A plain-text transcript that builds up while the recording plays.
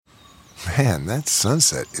Man, that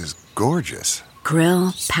sunset is gorgeous.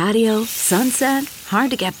 Grill, patio, sunset.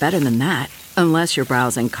 Hard to get better than that. Unless you're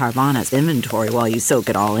browsing Carvana's inventory while you soak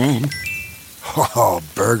it all in. Oh,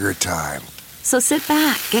 burger time. So sit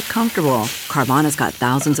back, get comfortable. Carvana's got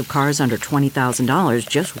thousands of cars under $20,000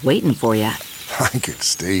 just waiting for you. I could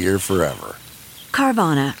stay here forever.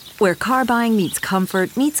 Carvana, where car buying meets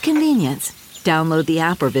comfort meets convenience. Download the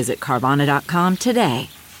app or visit Carvana.com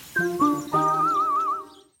today.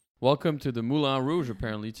 Welcome to the Moulin Rouge,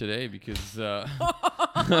 apparently, today, because...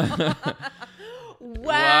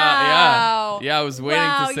 Wow. Yeah, I was waiting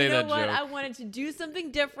to say that joke. I wanted to do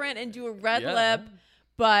something different and do a red lip,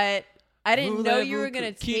 but I didn't know you were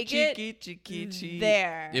going to take it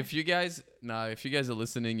there. If you guys are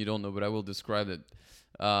listening, you don't know, but I will describe it.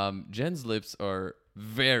 Jen's lips are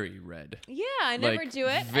very red. Yeah, I never do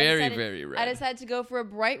it. Very red. I decided to go for a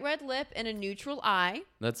bright red lip and a neutral eye.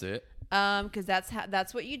 That's it. Because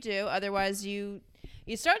that's what you do. Otherwise, you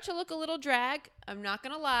start to look a little drag. I'm not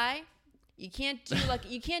gonna lie. You can't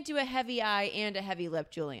do a heavy eye and a heavy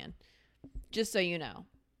lip, Julian. Just so you know.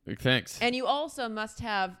 Thanks. And you also must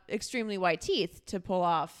have extremely white teeth to pull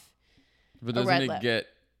off. But doesn't it get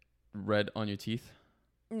red on your teeth?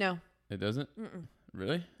 No. It doesn't? Mm-mm.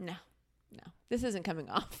 Really? No. This isn't coming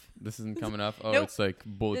off. This isn't coming off? Oh, Nope. It's like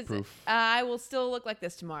bulletproof. I will still look like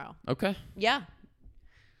this tomorrow. Okay. Yeah.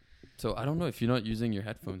 So I don't know, if you're not using your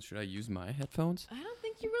headphones, should I use my headphones? I don't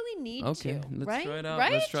think you really need to. Okay, let's right? try it out.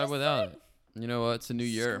 Right? Let's try Just without like, it. You know what? It's a new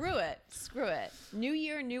year. Screw it. New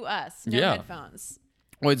year, new us. No Yeah. headphones.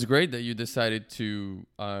 Well, it's great that you decided to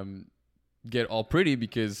get all pretty,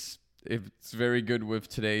 because it's very good with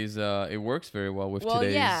today's. It works very well with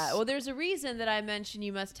today's. Yeah. Well, there's a reason that I mentioned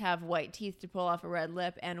you must have white teeth to pull off a red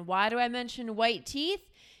lip. And why do I mention white teeth?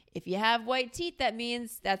 If you have white teeth, that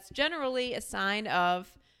means that's generally a sign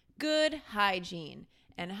of good hygiene.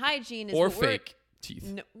 And hygiene is or fake teeth.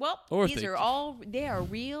 These are they are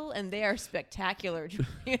real and they are spectacular.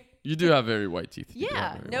 You do have very white teeth.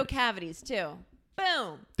 Yeah, no cavities too.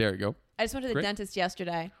 Boom. There you go. I just went to the Great. dentist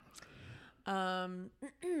yesterday.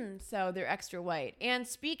 So they're extra white. And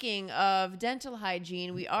speaking of dental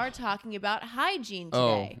hygiene, we are talking about hygiene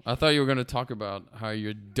today. Oh, I thought you were going to talk about how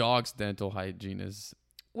your dog's dental hygiene is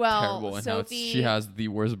terrible and Sophie, how she has the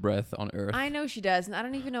worst breath on earth. I know she does, and I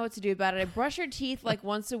don't even know what to do about it. I brush her teeth like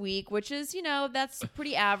once a week, which is, that's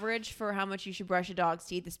pretty average for how much you should brush a dog's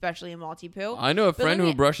teeth, especially a Maltipoo. I know a friend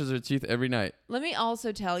who brushes her teeth every night. Let me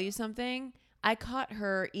also tell you something. I caught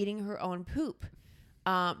her eating her own poop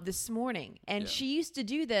this morning, and she used to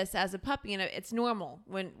do this as a puppy, and it's normal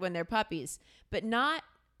when they're puppies, but not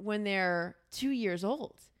when they're 2 years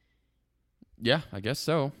old. Yeah, I guess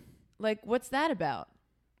so. Like, what's that about?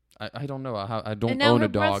 I don't know. I don't and now own her a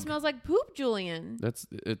dog. breath smells like poop, Julian. It's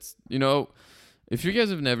if you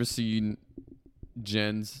guys have never seen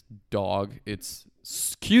Jen's dog, it's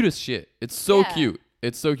cute as shit. It's so cute.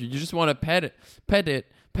 It's so cute. You just want to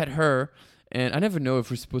pet her. And I never know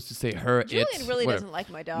if we're supposed to say her. Julian it, really whatever. doesn't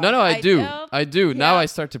like my dog. No, I do. I do. Yeah. Now I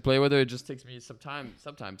start to play with her. It just takes me some time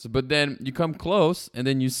sometimes. But then you come close and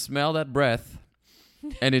then you smell that breath.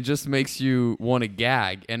 And it just makes you want to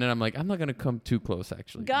gag. And then I'm like, I'm not going to come too close,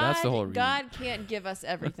 actually. That's the whole reason. God can't give us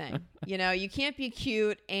everything. You can't be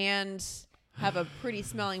cute and have a pretty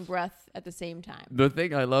smelling breath at the same time. The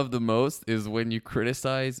thing I love the most is when you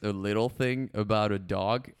criticize a little thing about a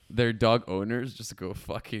dog, their dog owners just go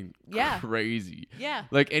fucking crazy. Yeah.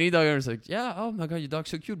 Like any dog owner's like, yeah, oh my God, your dog's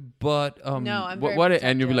so cute. But no, I'm what? very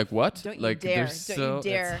And you'll be protective. like, what? Don't you like, dare. Don't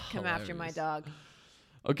you dare come after my dog.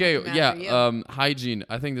 Okay, yeah. Hygiene.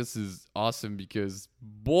 I think this is awesome because,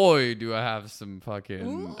 boy, do I have some fucking...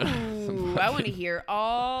 Ooh, I want to hear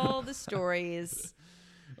all the stories.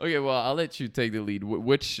 Okay, well, I'll let you take the lead.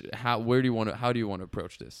 How do you want to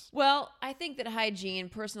approach this? Well, I think that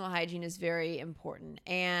personal hygiene is very important,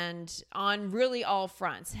 and on really all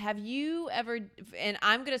fronts. Have you ever, and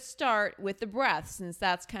I'm going to start with the breath since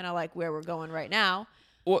that's kind of like where we're going right now.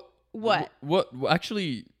 What?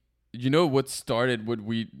 Actually... what started what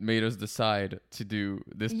we made us decide to do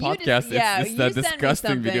this podcast? It's that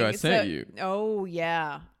disgusting video I sent you. Oh,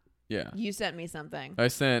 yeah. Yeah. You sent me something. I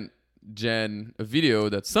sent Jen a video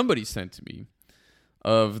that somebody sent to me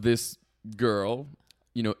of this girl,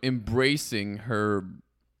 embracing her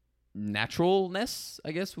naturalness,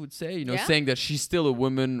 I guess we would say, saying that she's still a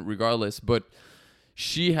woman regardless, but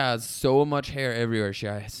she has so much hair everywhere. She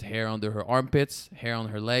has hair under her armpits, hair on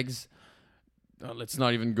her legs. Let's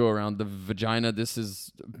not even go around the vagina. This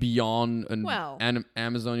is beyond an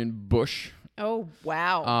Amazonian bush. Oh,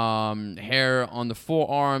 wow. Hair on the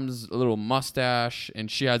forearms, a little mustache,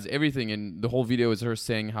 and she has everything. And the whole video is her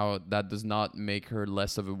saying how that does not make her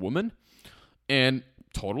less of a woman. And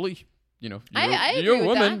totally, you're I a agree with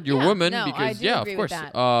woman. that. You're Yeah. a woman No, I because do of agree course.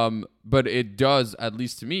 with that. But it does, at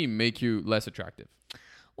least to me, make you less attractive.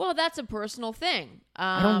 Well, that's a personal thing.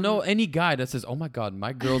 I don't know any guy that says, "Oh my God,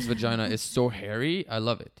 my girl's vagina is so hairy. I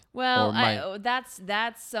love it." Well, Or that's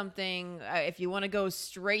something. If you want to go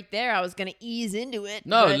straight there, I was going to ease into it.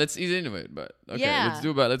 no, but, let's ease into it. But okay, Yeah. let's do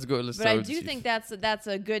about. Let's go. Let's. But start I with do Steve. think that's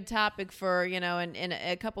a good topic for in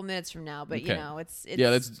a couple minutes from now. But Okay. it's Yeah,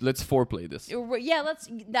 let's foreplay this. Yeah,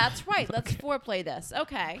 that's right. Let's foreplay this.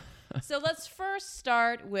 Okay. So let's first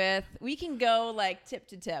start with, we can go like tip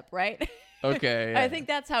to tip, right? Okay. I yeah. think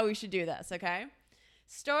that's how we should do this, okay?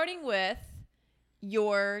 Starting with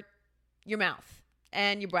your mouth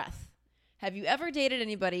and your breath. Have you ever dated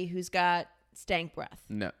anybody who's got stank breath?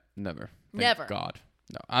 No, never. Thank Never. God.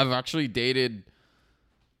 No, I've actually dated.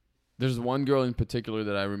 There's one girl in particular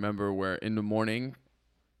that I remember where in the morning,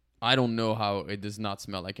 I don't know how it does not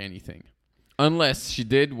smell like anything, unless she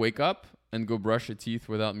did wake up and go brush her teeth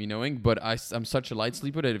without me knowing. But I'm such a light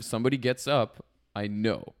sleeper that if somebody gets up, I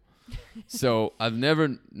know. So I've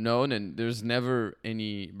never known, and there's never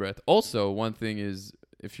any breath. Also, one thing is,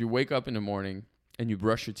 if you wake up in the morning and you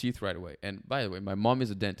brush your teeth right away, and by the way, my mom is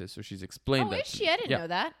a dentist, so she's explained Oh, that. is to she? me. I didn't Yeah. know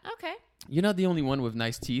that. Okay. You're not the only one with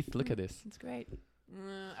nice teeth. Look at this. That's great.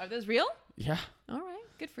 Are those real? Yeah. All right.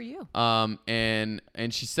 Good for you. And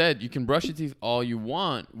she said you can brush your teeth all you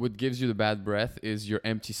want. What gives you the bad breath is your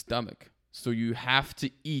empty stomach. So you have to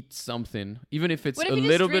eat something, even if it's What if a you just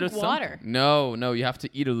little bit drink of water? something. No, you have to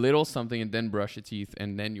eat a little something and then brush your teeth,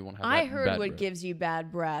 and then you won't have. I that heard bad what breath. gives you bad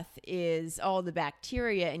breath is all the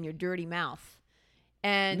bacteria in your dirty mouth.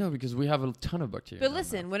 And No, because we have a ton of bacteria. but in our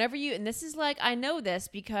listen, mouth. whenever you, and this is like, I know this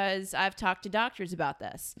because I've talked to doctors about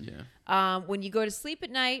this. Yeah. When you go to sleep at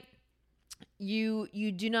night, you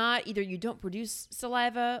do not, either you don't produce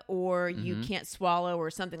saliva or you can't swallow or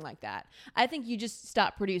something like that. I think you just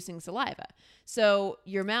stop producing saliva. So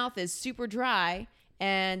your mouth is super dry,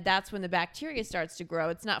 and that's when the bacteria starts to grow.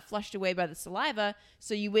 It's not flushed away by the saliva,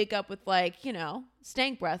 so you wake up with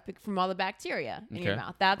stank breath from all the bacteria in your Okay.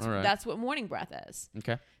 mouth. That's All right. that's what morning breath is.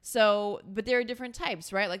 Okay. So, but there are different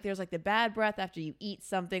types, right? Like there's like the bad breath after you eat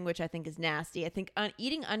something, which I think is nasty. I think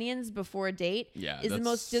eating onions before a date Yeah, is the that's-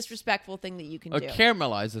 most disrespectful thing that you can do.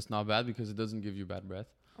 Caramelized is not bad because it doesn't give you bad breath.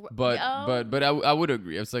 But oh. but I would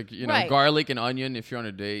agree. It's like Right. garlic and onion. If you're on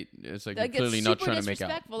a date, it's like, Like you're clearly it's not super trying to make out.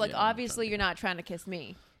 disrespectful. Like Yeah, not obviously trying you're not trying to kiss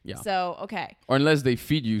me. Yeah. So okay. or unless they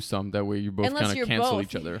feed you some, that way you both Unless kind you're of cancel both.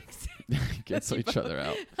 each other, cancel each other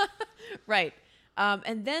out. Right.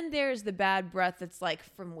 And then there's the bad breath that's like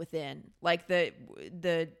from within. Like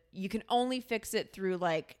the you can only fix it through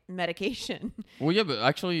like medication. Well, yeah, but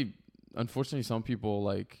actually, unfortunately, some people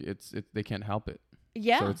they can't help it.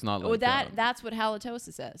 Yeah. So it's not well, like, that's what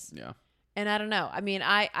halitosis is. Yeah. And I don't know. I mean,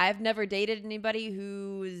 I've never dated anybody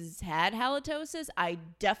who's had halitosis. I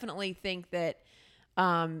definitely think that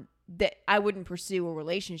that I wouldn't pursue a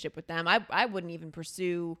relationship with them. I wouldn't even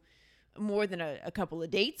pursue more than a couple of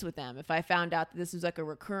dates with them if I found out that this was like a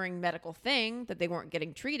recurring medical thing, that they weren't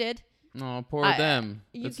getting treated. Oh, poor them.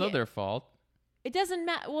 you It's not can't- their fault. It doesn't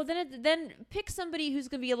matter. Well, then pick somebody who's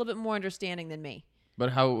going to be a little bit more understanding than me. But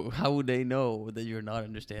how would they know that you're not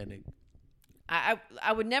understanding? I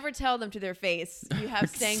would never tell them to their face, you have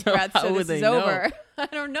stank So breath, how so would this they is know? over. I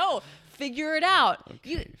don't know. Figure it out.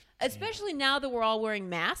 Okay. Especially now that we're all wearing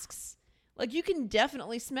masks, like you can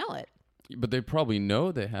definitely smell it. But they probably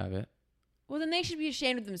know they have it. Well, then they should be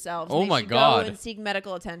ashamed of themselves. Oh and they my should God. Go and seek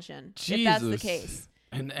medical attention Jesus. if that's the case.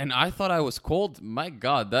 And I thought I was cold. My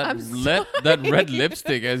God, that I'm that red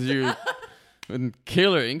lipstick as you and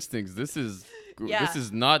killer instincts. This is Yeah. this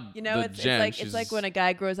is not You know, the it's Jen. like She's- when a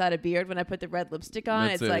guy grows out a beard. When I put the red lipstick on,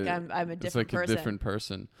 That's it's like I'm a different it's like person. a different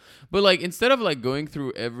person. But like instead of like going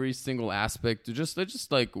through every single aspect, to just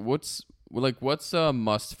like what's a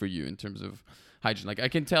must for you in terms of hygiene. Like I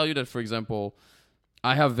can tell you that, for example,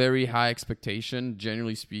 I have very high expectation,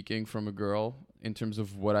 generally speaking, from a girl in terms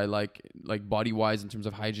of what I like body wise, in terms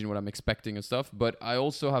of hygiene, what I'm expecting and stuff. But I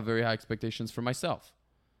also have very high expectations for myself.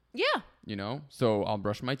 Yeah, So I'll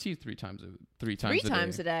brush my teeth three times three a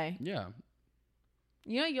times day. a day. Yeah.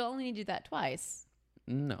 You only need to do that twice.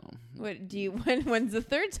 No. What do you? When's the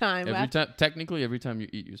third time? Technically, every time you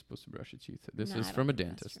eat, you're supposed to brush your teeth. This No, is I from a don't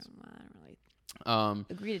think that's dentist. true. I don't really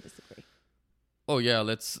agree to disagree. Oh yeah,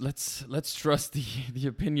 let's trust the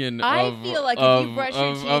opinion I of feel like of, if you brush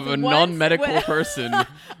your teeth of a once- non-medical person. I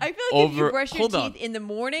feel like if you brush your hold teeth on. in the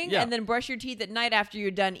morning Yeah. and then brush your teeth at night after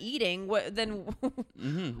you're done eating, what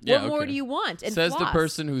Yeah, more okay. do you want? And Says the floss.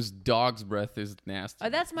 person whose dog's breath is nasty. Oh,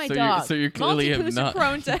 that's my so dog. So you're clearly Maltipoo's are not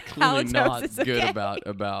prone to you're clearly not halitosis, good okay?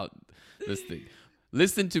 about this thing.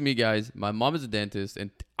 Listen to me, guys. My mom is a dentist,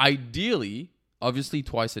 and ideally, obviously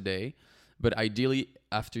twice a day, but ideally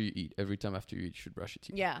after you eat, every time after you eat, you should brush your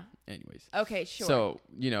teeth. Yeah. Anyways. Okay, sure. So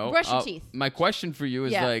Brush your teeth. My question for you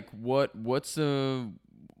is Yeah. like, what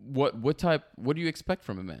type? What do you expect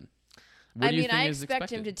from a man? What do you think I is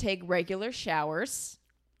expect him expected? to take regular showers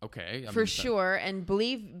Okay, for sure. And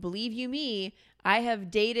believe you me, I have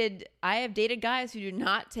dated guys who do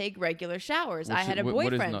not take regular showers. I had a what is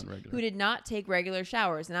boyfriend not regular? who did not take regular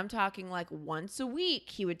showers, and I'm talking like once a week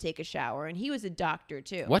he would take a shower, and he was a doctor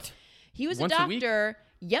too. What? He was Once a a week? doctor.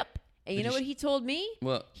 Yep. And you Did know he what he told me?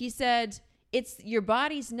 What? He said it's your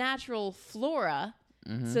body's natural flora.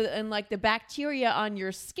 Mm-hmm. So and like the bacteria on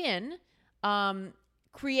your skin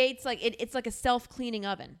creates like it's like a self-cleaning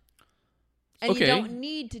oven. And Okay. you don't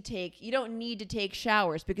need to take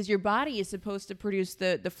showers because your body is supposed to produce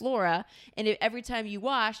the flora, and every time you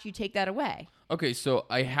wash, you take that away. Okay, so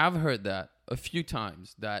I have heard that a few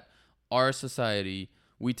times that our society,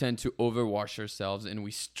 we tend to overwash ourselves and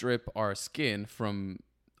we strip our skin from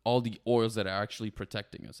all the oils that are actually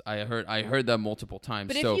protecting us. I heard that multiple times.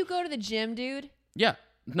 But so if you go to the gym, dude, yeah,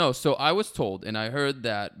 no. So I was told, and I heard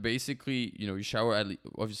that basically, you shower at least,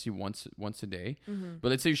 obviously once a day. Mm-hmm. But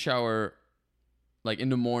let's say you shower like in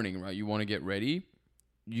the morning, right? You want to get ready.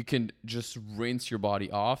 You can just rinse your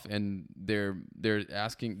body off, and they're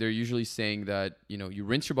usually saying that you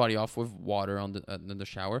rinse your body off with water on the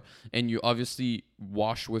shower, and you obviously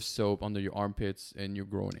wash with soap under your armpits and your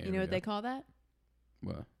groin area. you know what they call that?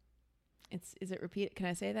 What? Is it repeat? Can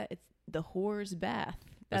I say that? It's the whore's bath. Is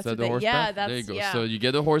That's that what the they, horse yeah, bath? that's There you go. yeah. So you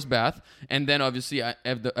get the horse bath, and then obviously at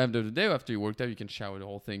the end of the day, after you worked out, you can shower the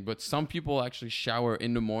whole thing. But some people actually shower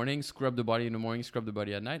in the morning, scrub the body in the morning, scrub the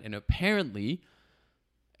body at night, and apparently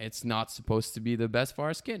it's not supposed to be the best for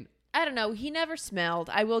our skin. I don't know. He never smelled.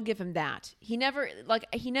 I will give him that. He never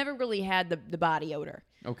really had the body odor.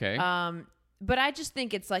 Okay. But I just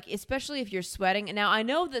think it's like, especially if you're sweating. And now I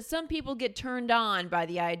know that some people get turned on by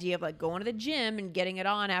the idea of like going to the gym and getting it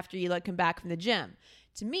on after you like come back from the gym.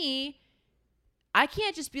 To me, I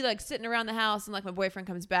can't just be like sitting around the house and like my boyfriend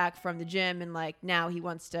comes back from the gym and like now he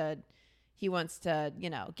wants to,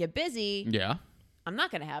 get busy. Yeah. I'm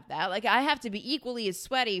not going to have that. Like I have to be equally as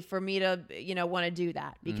sweaty for me to, want to do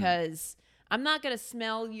that because I'm not going to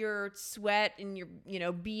smell your sweat and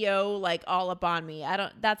your, BO like all up on me.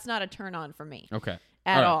 That's not a turn on for me. Okay.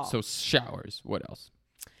 At all. So showers. What else?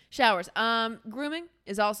 Showers. Grooming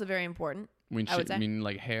is also very important. I would say. I mean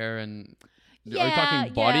like hair and. Yeah, are you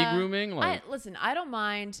talking body yeah. grooming? Like, Listen, I don't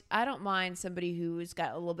mind somebody who's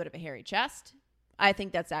got a little bit of a hairy chest. I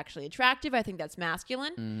think that's actually attractive. I think that's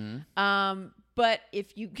masculine. mm-hmm. But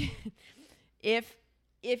if you if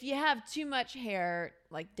you have too much hair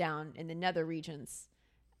like down in the nether regions,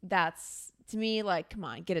 that's to me like, come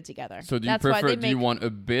on, get it together. So do you That's why prefer? they Do you want a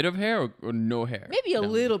bit of hair or no hair? maybe a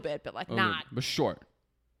down little bit, but like there? not. but short.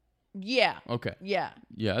 Yeah. Okay. Yeah.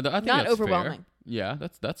 Yeah, I think Not that's overwhelming. fair. Yeah,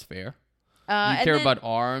 that's fair. You and care then- about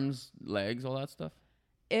arms, legs, all that stuff?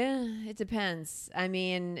 It depends. I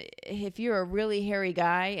mean, if you're a really hairy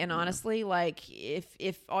guy, and honestly, like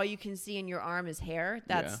if all you can see in your arm is hair,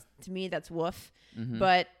 that's to me that's woof. Mm-hmm.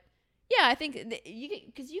 But yeah, I think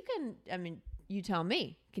because you can. I mean, you tell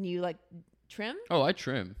me. Can you like trim? Oh, I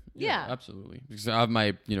trim. Yeah. Absolutely. Because I have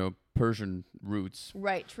my Persian roots.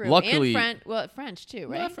 Right. True. Luckily- and French too,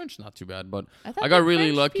 right? Yeah, French not too bad, but I thought I got that really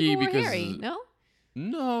French lucky people were because hairy.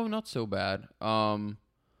 No. not so bad.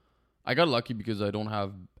 I got lucky because I don't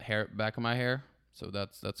have hair back of my hair, so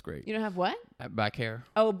that's great. You don't have what? Back hair.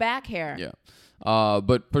 Oh, back hair. Yeah.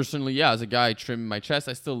 But personally, yeah, as a guy, I trim my chest.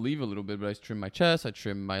 I still leave a little bit, but I trim my chest. I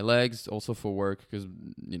trim my legs also for work because,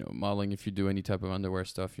 modeling, if you do any type of underwear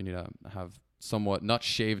stuff, you need to have somewhat, not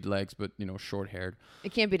shaved legs, but, short haired.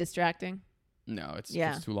 It can't be distracting. No, it's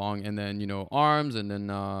Yeah. too long. And then, arms, and then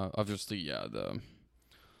obviously, yeah, the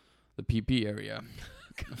PP area,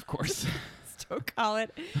 of course. Don't call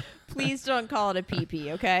it. Please don't call it a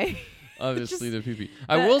PP, okay? Obviously, the PP.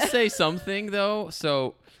 I will say something, though.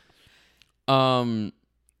 So,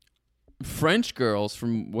 French girls,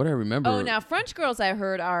 from what I remember. Oh, now French girls I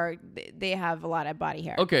heard they have a lot of body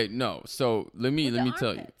hair. Okay, no. So let me the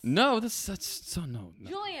tell you. armpits. No, that's so no.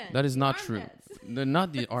 Julian, That is the not true. armpits. They're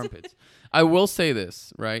not the armpits. I will say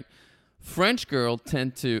this, right? French girl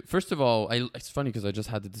tend to, first of all, it's funny because I just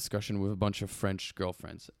had the discussion with a bunch of French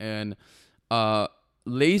girlfriends, and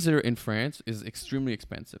laser in France is extremely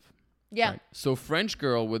expensive. Yeah. Right? So French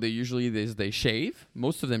girl, what they usually is they shave,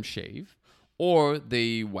 most of them shave, or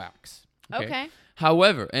they wax. Okay.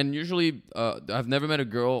 However, and usually I've never met a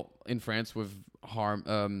girl in France with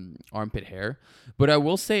armpit hair, but I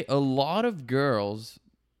will say a lot of girls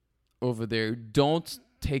over there don't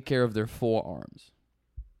take care of their forearms.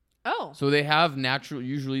 Oh. So they have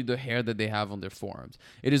usually the hair that they have on their forearms.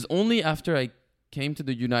 It is only after I came to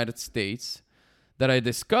the United States that I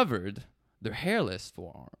discovered their hairless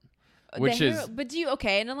forearm, But do you,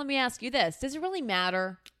 okay, and then let me ask you this. Does it really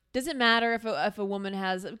matter? Does it matter if a woman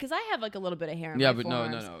has, because I have like a little bit of hair in my but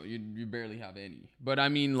forearms. no. You barely have any. But I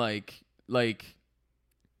mean, it's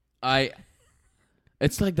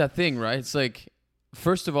like that thing, right? It's like,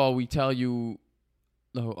 first of all, we tell you,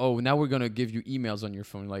 oh, now we're going to give you emails on your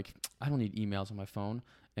phone. Like, I don't need emails on my phone.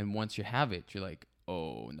 And once you have it, you're like,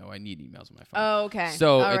 oh, no, I need emails on my phone. Oh, okay.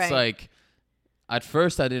 So All it's right. like, at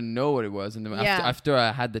first I didn't know what it was. And then after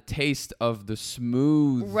I had the taste of the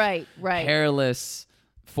smooth, right. hairless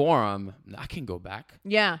forearm, I can go back.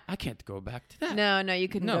 Yeah. I can't go back to that. No, you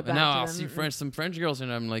couldn't go back now to I'll them. see some French girls,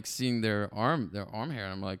 and I'm like seeing their arm hair,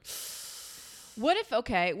 and I'm like, What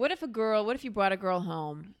if you brought a girl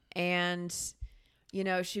home and, you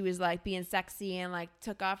know, she was like being sexy and like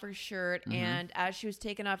took off her shirt, and as she was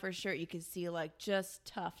taking off her shirt, you could see like just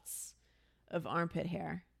tufts of armpit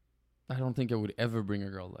hair. I don't think I would ever bring a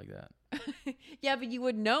girl like that. Yeah, but you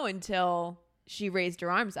wouldn't know until she raised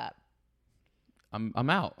her arms up. I'm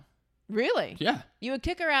out. Really? Yeah. You would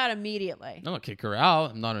kick her out immediately. I'm not kick her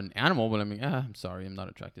out. I'm not an animal, but I mean, I'm sorry, I'm not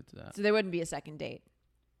attracted to that. So there wouldn't be a second date.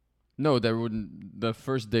 No, there wouldn't. The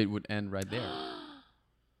first date would end right there.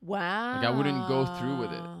 Wow. Like I wouldn't go through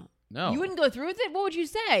with it. No. You wouldn't go through with it? What would you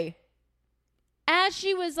say? As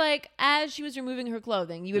she was removing her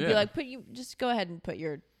clothing, you would be like, just go ahead and put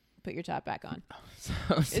your top back on.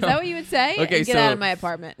 Is that what you would say? Okay, and get out of my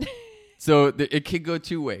apartment. So it could go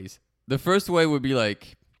two ways. The first way would be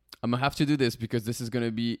like, I'm gonna have to do this because this is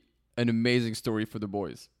gonna be an amazing story for the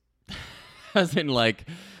boys. As in, like,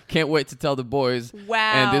 can't wait to tell the boys.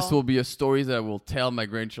 Wow. And this will be a story that I will tell my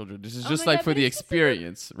grandchildren. This is just like for the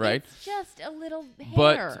experience, right? It's just a little hair.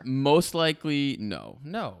 But most likely, no.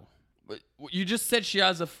 But you just said she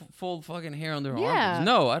has a full fucking hair on her arms.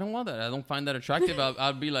 No, I don't want that. I don't find that attractive.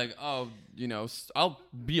 I'll be like, oh, you know, I'll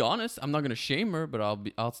be honest. I'm not gonna shame her, but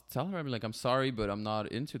I'll tell her. I'll be like, I'm sorry, but I'm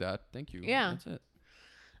not into that. Thank you. Yeah. That's it.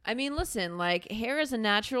 I mean, listen, like hair is a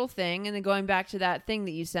natural thing, and then going back to that thing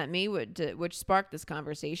that you sent me, which sparked this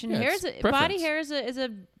conversation, body hair is a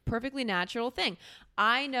perfectly natural thing.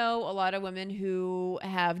 I know a lot of women who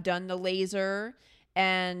have done the laser,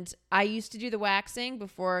 and I used to do the waxing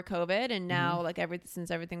before COVID, and now since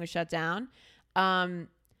everything was shut down, I'm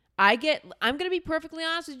gonna be perfectly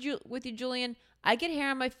honest with you, Julian. I get hair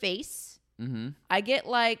on my face. Mm-hmm. I get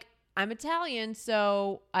I'm Italian,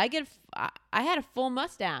 so I had a full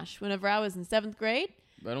mustache whenever I was in 7th grade.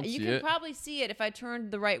 I don't see it. You can probably see it if I turned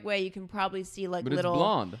the right way. You can probably see but little. It's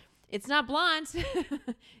blonde. It's not blonde.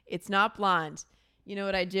 It's not blonde. You know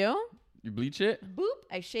what I do? You bleach it? Boop!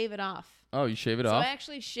 I shave it off. Oh, you shave it So off? I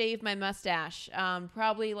actually shave my mustache.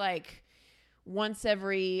 Probably like once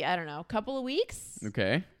every couple of weeks.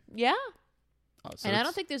 Okay. Yeah. Oh, so and I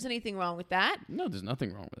don't think there's anything wrong with that. No, there's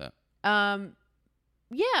nothing wrong with that.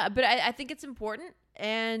 Yeah, but I think it's important.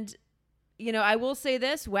 And, I will say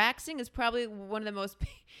this. Waxing is probably one of the most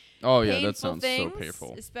Oh, yeah, that painful sounds things, so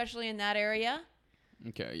painful. especially in that area.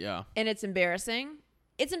 Okay, yeah. And it's embarrassing.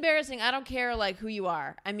 It's embarrassing. I don't care, who you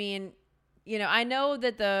are. I mean, I know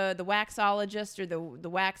that the waxologist or the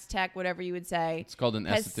wax tech, whatever you would say. It's called an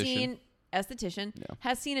esthetician.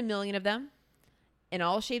 Has seen a million of them in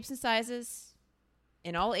all shapes and sizes.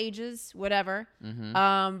 In all ages, whatever.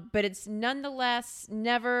 Mm-hmm. But it's nonetheless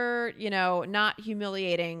never, not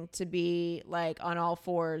humiliating to be on all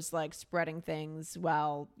fours, spreading things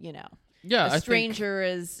while, a stranger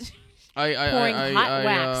is pouring hot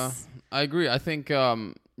wax. I agree. I think,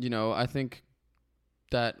 I think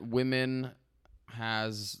that women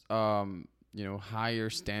has, higher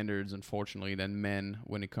standards, unfortunately, than men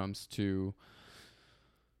when it comes to,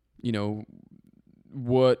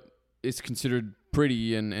 what is considered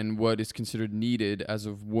pretty and what is considered needed as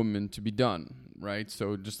a woman to be done, right?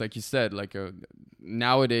 So just like you said,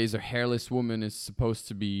 nowadays a hairless woman is supposed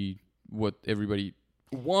to be what everybody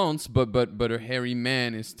wants, but a hairy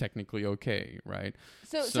man is technically okay, right?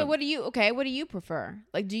 So what do you prefer?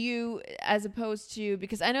 Do you, as opposed to,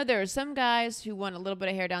 because I know there are some guys who want a little bit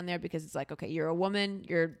of hair down there because it's okay, you're a woman,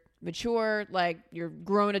 you're mature, like you're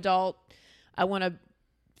grown adult. I want to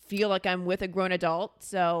feel like I'm with a grown adult.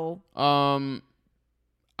 So I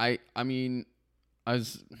mean,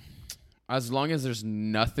 as long as there's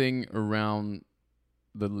nothing around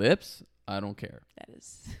the lips, I don't care. that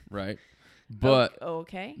is Right? But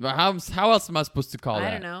okay. but how else am I supposed to call that?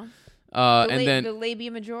 I don't know. And then the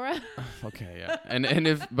labia majora. okay, yeah. And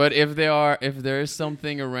if there is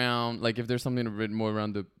something around, like if there's something a bit more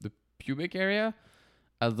around the pubic area,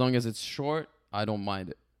 as long as it's short, I don't mind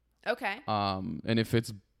it. Okay. And if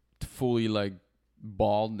it's fully like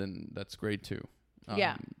bald, then that's great too.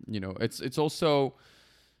 Yeah. You know, it's also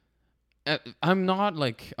I'm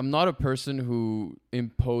not a person who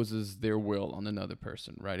imposes their will on another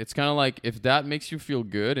person, right? It's kind of like, if that makes you feel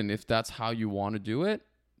good and if that's how you want to do it,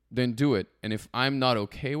 then do it. And if I'm not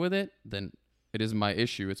okay with it, then it is my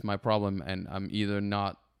issue. It's my problem. And I'm either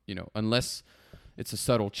not, you know, unless it's a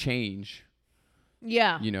subtle change,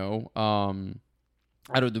 Yeah. you know,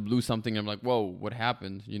 out of the blue something, I'm like, whoa, what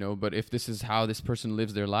happened? You know, but if this is how this person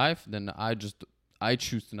lives their life, then I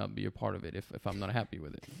choose to not be a part of it if I'm not happy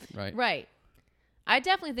with it. Right. Right. I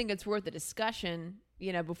definitely think it's worth a discussion,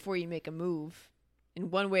 you know, before you make a move in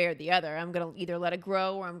one way or the other. I'm going to either let it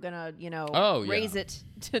grow or I'm going to, you know, raise it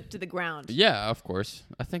to the ground. Yeah, of course.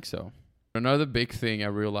 I think so. Another big thing I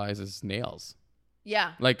realize is nails.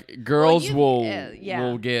 Yeah. Like girls will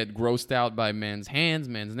yeah. get grossed out by men's hands,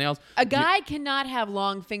 men's nails. A guy cannot have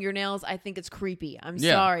long fingernails. I think it's creepy. I'm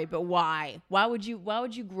sorry, but why? Why would you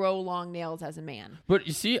grow long nails as a man? But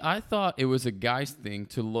you see, I thought it was a guy's thing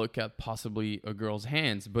to look at possibly a girl's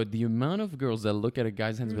hands, but the amount of girls that look at a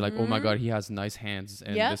guy's hands and be like, "Oh my god, he has nice hands,"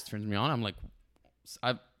 and this turns me on. I'm like,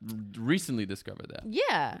 I've recently discovered that.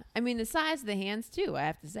 Yeah, I mean the size of the hands too. I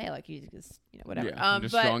have to say, like you just, you know, whatever. Yeah,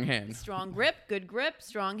 just strong hands, strong grip, good grip,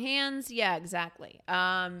 strong hands. Yeah, exactly.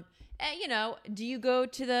 You know, do you go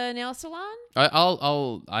to the nail salon?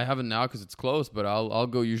 I haven't now because it's closed, but I'll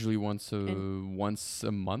go usually once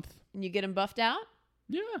a month. And you get them buffed out?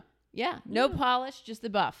 Yeah. Yeah, no polish, just the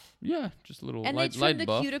buff. Yeah, just a little and light, they trim the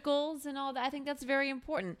buff. cuticles and all that. I think that's very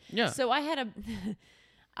important. Yeah. So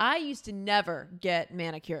I used to never get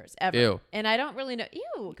manicures ever. Ew. And I don't really know.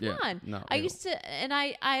 Ew, come on. No, I used to, and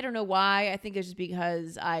I don't know why. I think it's just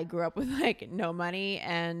because I grew up with like no money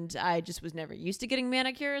and I just was never used to getting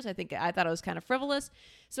manicures. I thought it was kind of frivolous.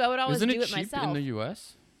 So I would always do it cheap myself. in the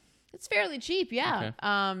US? It's fairly cheap, yeah.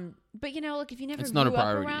 Okay. But you know, look, if you never It's grew not a up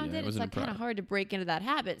priority, around yeah, it, it it's wasn't a like kind of priority. hard to break into that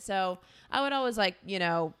habit. So I would always like, you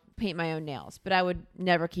know, paint my own nails, but I would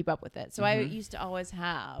never keep up with it. So I used to always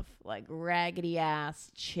have like raggedy ass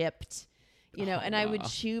chipped, you know, and I would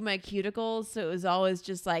chew my cuticles. So it was always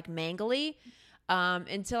just like mangly,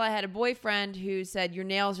 until I had a boyfriend who said, "Your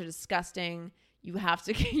nails are disgusting. You have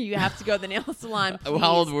to go to the nail salon. Please.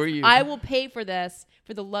 How old were you? I will pay for this.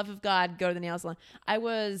 For the love of God, go to the nail salon." I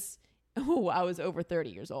was over 30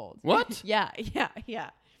 years old. What? Yeah.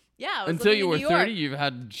 I was Until living you in were New York. 30, you've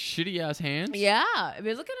had shitty ass hands? Yeah. I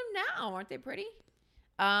mean, look at them now. Aren't they pretty?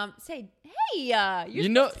 Say, hey, you're You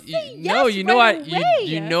know, supposed to say you yes know, right you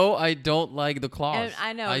away. know, I don't like the claws. And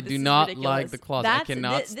I know. I this do is not ridiculous. like the claws. I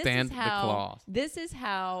cannot stand the claws. This is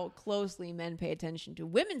how closely men pay attention to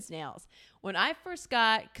women's nails. When I first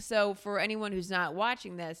so for anyone who's not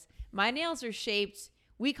watching this, my nails are shaped,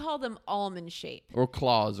 we call them almond shape. Or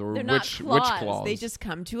claws, or They're which not claws. claws? They just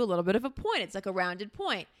come to a little bit of a point. It's like a rounded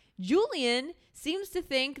point. Julian seems to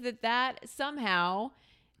think that somehow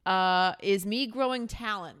is me growing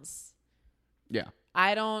talons. Yeah.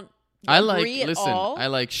 I don't I agree at all. I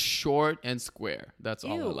like short and square. That's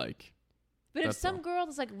all I Ew. like. But if That's some all. girl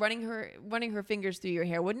is like running her fingers through your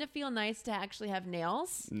hair, wouldn't it feel nice to actually have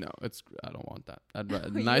nails? No, I don't want that. I'd rather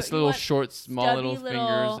You- nice you little want short, small stubby little little-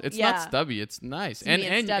 fingers. It's yeah. not stubby. It's nice, To me,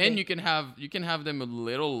 it's stubby. and you can have them a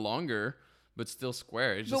little longer, but still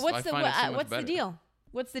square. It's just, But what's I find it so much what's better. the deal?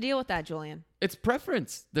 What's the deal with that, Julian? It's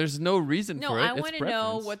preference. There's no reason No, for it. I It's want to know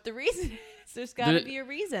preference. what the reason is. There's got to There- be a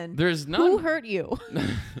reason. There's none. Who hurt you?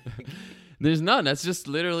 There's none. That's just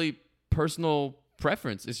literally personal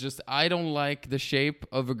preference. It's just I don't like the shape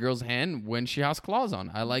of a girl's hand when she has claws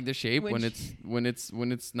on. I like the shape when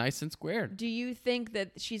it's nice and square. Do you think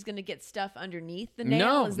that she's going to get stuff underneath the nail?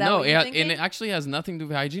 No, Is that what you're and thinking? it actually has nothing to do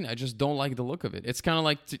with hygiene. I just don't like the look of it. It's kind of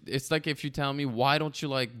like it's like if you tell me, why don't you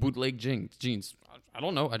like bootleg jeans? I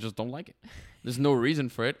don't know. I just don't like it. There's no reason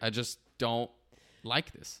for it. I just don't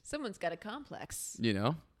like this. Someone's got a complex, You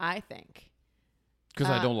know, I think. because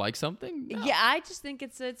I don't like something. No. Yeah, I just think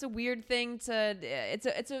it's a weird thing to.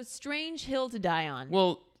 It's a strange hill to die on.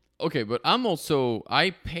 Well, okay, but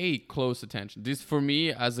I pay close attention. This for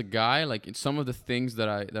me as a guy, like some of the things that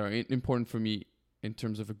are important for me in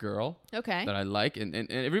terms of a girl Okay. that I like, and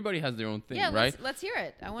everybody has their own thing, Yeah, right? let's hear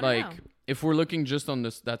it. I want to Like know. if we're looking just on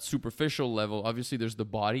that superficial level, obviously there's the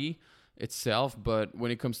body itself, but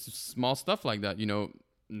when it comes to small stuff like that,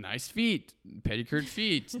 nice feet, pedicured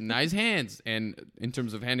feet, nice hands, and in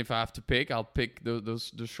terms of hand, if I have to pick, I'll pick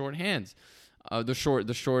the short hands, the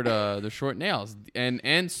short nails,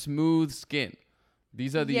 and smooth skin.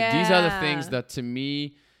 These are the things that to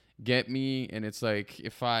me get me, and it's like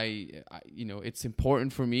if I it's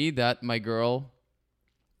important for me that my girl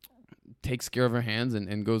takes care of her hands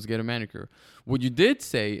and goes get a manicure. What you did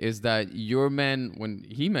say is that your man, when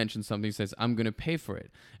he mentioned something, says, I'm going to pay for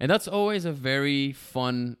it. And that's always a very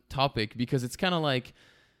fun topic because it's kind of like,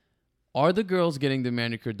 are the girls getting the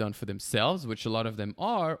manicure done for themselves, which a lot of them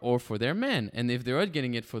are, or for their men? And if they're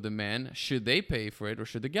getting it for the man, should they pay for it or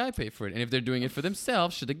should the guy pay for it? And if they're doing it for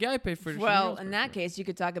themselves, should the guy pay for it? Or should the Well, girls in pay that for it? case, you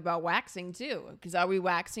could talk about waxing too. Because are we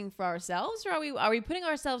waxing for ourselves, or are we putting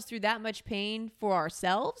ourselves through that much pain for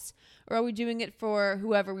ourselves, or are we doing it for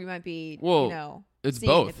whoever we might be? Well, it's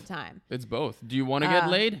seeing both. at the time. It's both. Do you want to get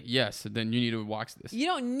laid? Yes. Then you need to wax this. You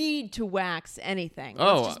don't need to wax anything.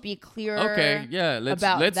 Oh, Let's just be clear. Okay, yeah. Let's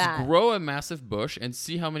that. grow a massive bush and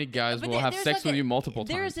see how many guys But will have there's sex like with you multiple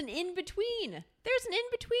There's times. an in between. There's an in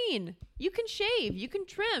between. You can shave. You can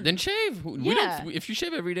trim. Then shave. Yeah. If you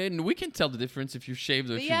shave every day, and we can tell the difference if you shaved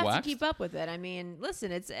or But if you you have waxed. to keep up with it. I mean,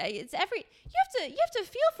 listen, it's every you have to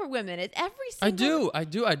feel for women. It's every single I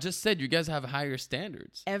do. I just said you guys have higher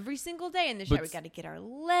standards. every single day in the But shower. We got to get our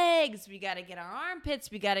legs. We got to get our armpits.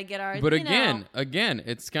 We got to get our. But you know. again,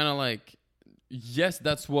 it's kind of like, yes,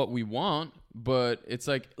 that's what we want. But it's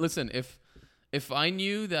like, listen, if I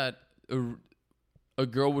knew that a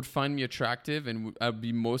girl would find me attractive and I'd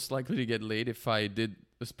be most likely to get laid if I did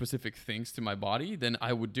specific things to my body, then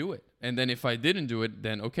I would do it. And then if I didn't do it,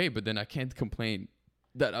 then okay, but then I can't complain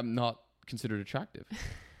that I'm not considered attractive.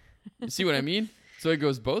 You see what I mean? So it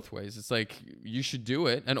goes both ways. It's like you should do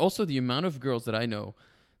it. And also the amount of girls that I know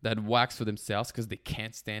that wax for themselves because they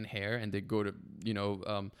can't stand hair and they go to,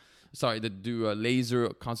 that do a laser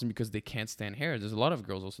constantly because they can't stand hair. There's a lot of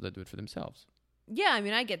girls also that do it for themselves. Yeah, I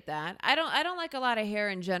mean, I get that. I don't like a lot of hair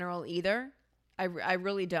in general either. I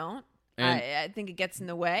really don't. I think it gets in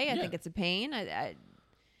the way. I think it's a pain.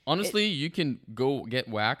 Honestly, you can go get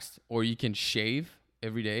waxed or you can shave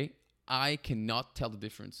every day. I cannot tell the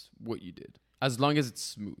difference what you did as long as it's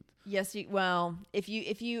smooth. Yes, if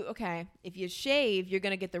you shave, you're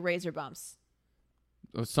gonna get the razor bumps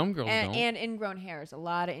Some girls don't. and ingrown hairs. A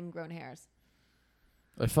lot of ingrown hairs.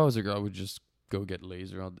 If I was a girl, I would just go get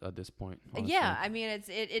laser at this point. Honestly. Yeah, I mean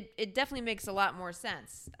it definitely makes a lot more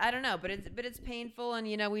sense. I don't know, but it's painful,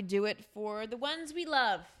 and we do it for the ones we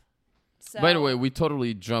love. So, By the way, we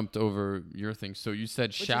totally jumped over your thing. So you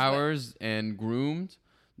said is what? showers and groomed.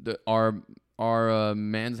 Are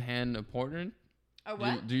man's hand important? oh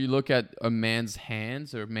what? Do you look at a man's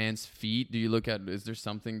hands or man's feet? Do you look at? Is there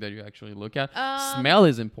something that you actually look at? Smell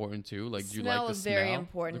is important too. Like, do you like Smell the is smell? very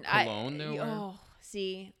important. The cologne they wear? Oh,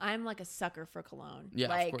 see, I'm like a sucker for cologne. Yeah,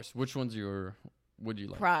 like, of course. Which one's would you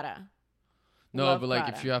like? Prada. No, Love but like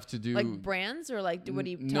Prada. if you have to do Like brands or like what are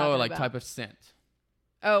you talking no, like about? type of scent.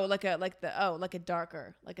 Oh, like a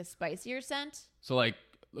darker, like a spicier scent. So like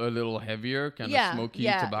a little heavier, kind Yeah, of smoky,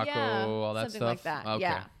 yeah, tobacco, yeah, all that something stuff. like that, Okay.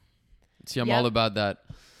 yeah. See, I'm Yep. all about that.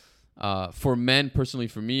 For men, personally,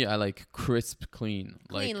 for me, I like crisp, clean,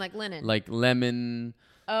 Clean, like linen. like lemon,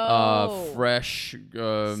 Oh. fresh.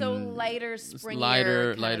 So lighter, springier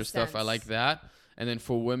lighter kinda stuff. I scents. like that. And then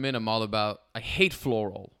for women, I'm all about. I hate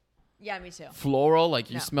floral. Yeah, me too. Floral, like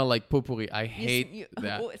you No. smell like potpourri. I hate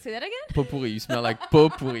that. Oh, say that again. Potpourri. You smell like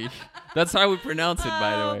potpourri. That's how we pronounce it,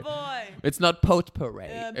 by the way. Oh boy. It's not potpourri.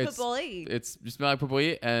 Potpourri. It's you smell like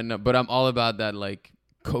potpourri, but I'm all about that like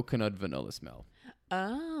coconut vanilla smell.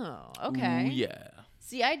 Oh, okay. Ooh, yeah.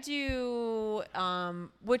 See, I do,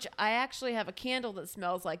 which I actually have a candle that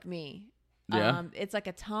smells like me. Yeah? It's like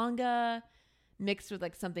a Tonga mixed with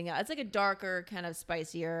like something else. It's like a darker, kind of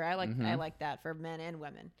spicier. I like that for men and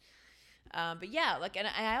women. But yeah, like, and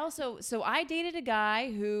I also, so I dated a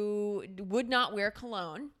guy who would not wear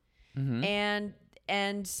cologne, and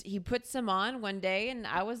he put some on one day, and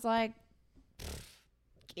I was like,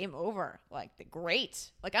 game over. Like,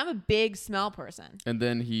 great. Like, I'm a big smell person. And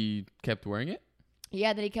then he kept wearing it.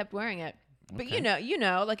 Yeah, then he kept wearing it. But Okay. you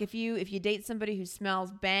know, like if you date somebody who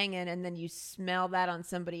smells banging and then you smell that on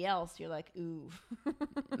somebody else, you're like, ooh.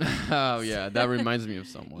 Oh yeah, that reminds me of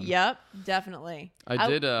someone. Yep, definitely. I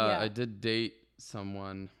yeah. did date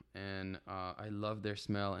someone, and I loved their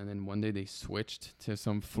smell. And then one day they switched to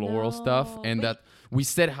some floral stuff, No, and wait. that we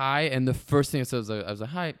said hi, and the first thing I said was I was like,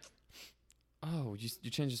 hi. oh, you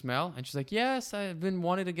changed the smell? And she's like, yes, I've been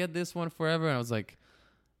wanting to get this one forever. And I was like,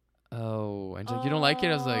 oh. And she's like, you don't like it?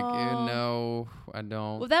 I was like, no, I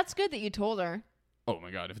don't. Well, that's good that you told her. Oh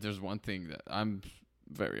my God, if there's one thing that I'm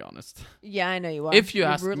very honest. Yeah, I know you are. If you're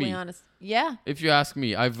ask brutally me. Honest. Yeah. If you ask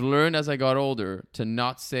me, I've learned as I got older to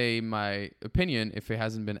not say my opinion if it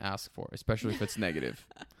hasn't been asked for, especially if it's negative.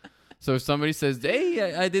 So if somebody says,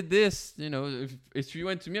 hey, I did this, you know, if you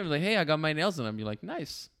went to me, I'm like, hey, I got my nails done. I'd be like,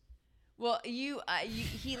 nice. Well, he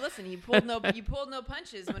pulled no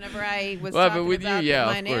punches whenever I was well, talking but with about you, yeah,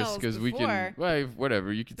 my of nails course, because we before. can, well,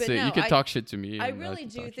 whatever you could But say, no, you could talk shit to me. I and really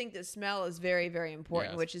do talk think that smell is very, very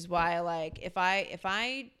important, Yes. which is why, like, if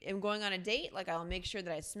I am going on a date, like, I'll make sure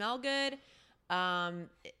that I smell good.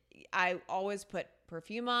 I always put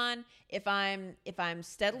perfume on. If I'm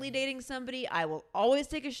steadily dating somebody, I will always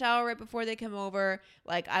take a shower right before they come over.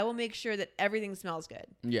 Like, I will make sure that everything smells good.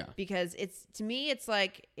 Yeah. Because to me, it's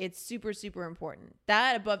like, it's super, super important.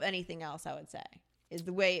 That above anything else, I would say, is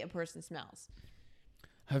the way a person smells.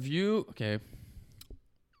 Have you, okay,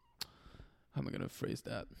 how am I going to phrase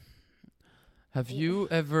that? Have you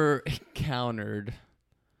ever encountered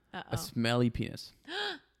a smelly penis?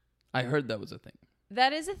 I heard that was a thing.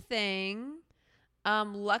 That is a thing.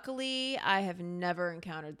 Luckily, I have never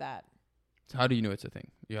encountered that. So how do you know it's a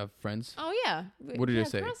thing? You have friends? Oh, yeah. What did they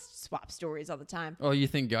say? Girls swap stories all the time. Oh, you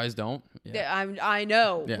think guys don't? Yeah. I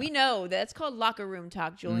know. Yeah. We know. That's called locker room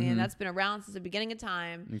talk, Julian. Mhm. That's been around since the beginning of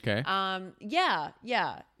time. Okay. Yeah.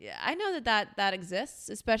 I know that exists,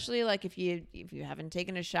 especially like if you haven't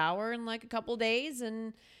taken a shower in like a couple days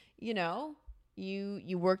and you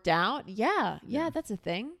worked out. Yeah, that's a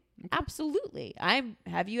thing. Okay. Absolutely.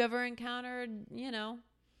 Have you ever encountered,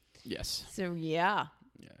 Yes. So yeah.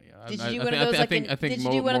 Yeah. Did you do one of those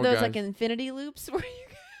guys. like infinity loops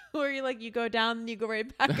where you go down and you go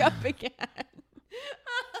right back up again?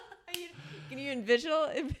 Can you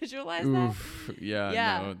visualize Oof, that?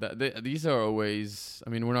 Yeah. No. These are always. I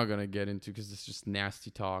mean, we're not gonna get into because it's just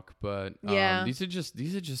nasty talk. But these are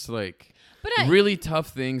just like really tough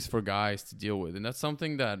things for guys to deal with, and that's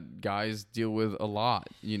something that guys deal with a lot.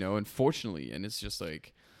 Unfortunately, and it's just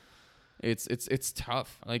like it's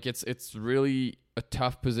tough. Like it's really a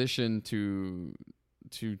tough position to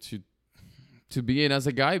be in as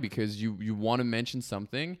a guy because you want to mention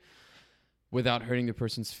something without hurting the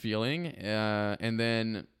person's feeling. And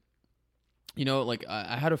then, like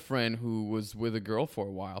I had a friend who was with a girl for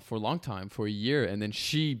a long time, for a year. And then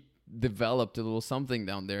she developed a little something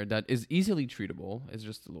down there that is easily treatable. It's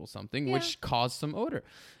just a little something, which caused some odor.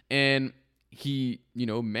 And he,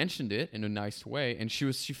 mentioned it in a nice way. And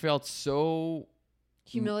she felt so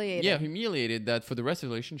humiliated. Yeah, humiliated that for the rest of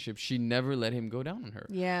the relationship, she never let him go down on her.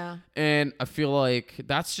 Yeah. And I feel like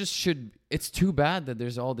that's just it's too bad that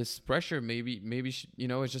there's all this pressure. Maybe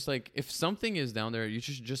it's just like if something is down there, you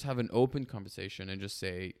should just have an open conversation and just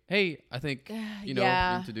say, hey, I think, we need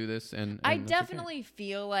to do this. And I definitely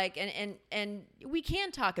feel like, and we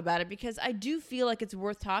can talk about it because I do feel like it's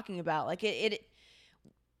worth talking about. Like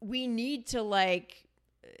we need to like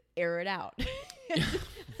air it out.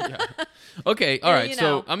 Yeah. Okay. All right.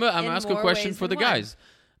 So I'm gonna ask a question for the guys.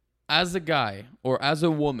 As a guy or as a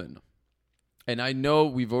woman, and I know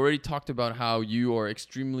we've already talked about how you are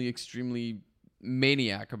extremely, extremely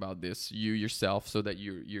maniac about this, you yourself, so that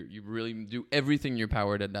you really do everything in your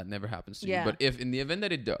power that never happens to you. But if in the event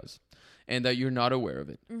that it does, and that you're not aware of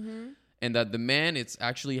it, and that the man it's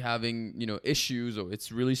actually having issues or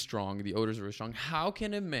it's really strong, the odors are really strong, how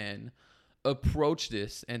can a man approach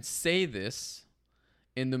this and say this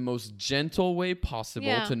in the most gentle way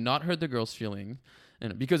possible to not hurt the girl's feeling?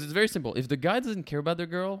 And because it's very simple. If the guy doesn't care about the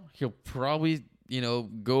girl, he'll probably,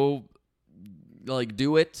 go like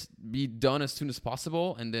do it, be done as soon as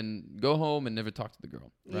possible, and then go home and never talk to the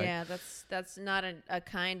girl. Right? Yeah, that's not a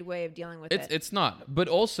kind way of dealing with it. It's not. But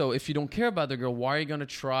also, if you don't care about the girl, why are you gonna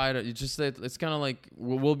try to? It's kind of like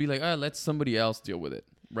we'll be like, let somebody else deal with it.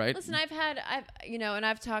 Right. Listen,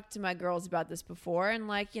 I've talked to my girls about this before, and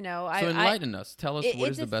so enlighten us. Tell us what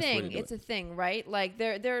is the best way to do it. It's a thing, right? Like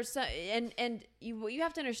there's some, and what you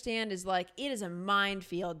have to understand is like it is a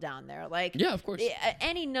minefield down there. Like of course,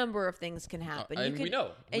 any number of things can happen. We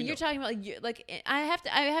know. You're talking about like I have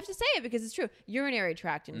to say it because it's true. Urinary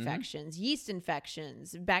tract infections, yeast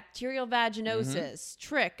infections, bacterial vaginosis,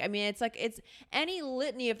 trick. I mean, it's any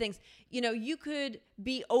litany of things. You could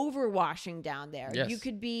be overwashing down there. Yes. You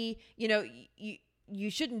could be, you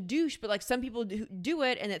shouldn't douche, but like some people do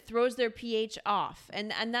it and it throws their pH off.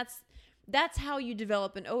 And that's That's how you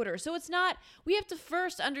develop an odor. So it's not, we have to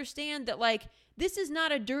first understand that like, this is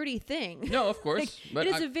not a dirty thing. No, of course. Like, but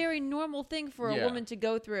it is a very normal thing for a woman to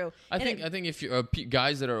go through. I think if you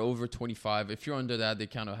guys that are over 25, if you're under that, they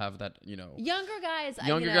kind of have that, Younger guys,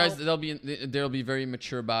 guys, they'll be very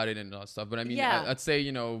mature about it and all that stuff. But I mean, I'd say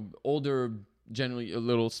older, generally a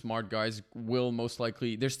little smart guys will most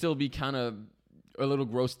likely there still be kind of a little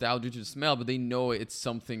grossed out due to the smell, but they know it's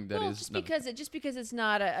something that is just because it's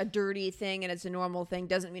not a dirty thing and it's a normal thing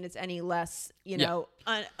doesn't mean it's any less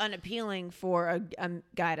unappealing for a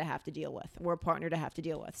guy to have to deal with or a partner to have to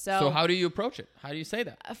deal with. So how do you approach it? How do you say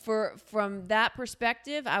that? From that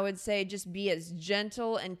perspective, I would say just be as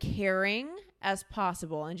gentle and caring as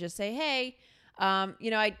possible and just say, hey,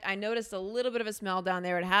 I noticed a little bit of a smell down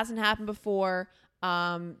there. It hasn't happened before,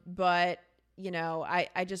 but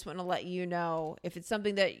I just want to let you know if it's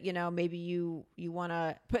something that, maybe you want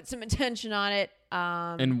to put some attention on it.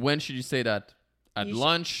 And when should you say that? At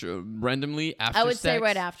lunch, randomly, after I would sex? say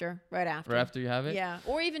right after. Right after you have it? Yeah.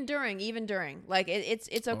 Or even during. Like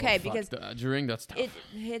it's okay because during that's tough.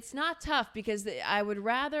 It's not tough because I would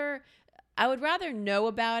rather know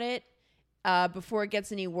about it before it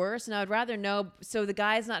gets any worse, and I would rather know so the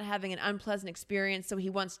guy's not having an unpleasant experience, so he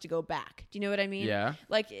wants to go back. Do you know what I mean? Yeah.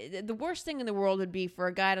 Like the worst thing in the world would be for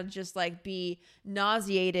a guy to just like be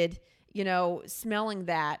nauseated, smelling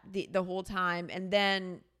that the whole time, and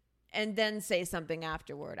then say something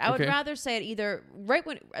afterward. I would rather say it either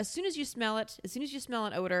as soon as you smell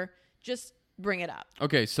an odor, just bring it up.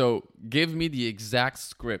 Okay, so give me the exact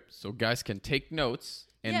script so guys can take notes.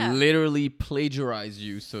 And literally plagiarize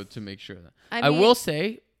you, so to make sure that I will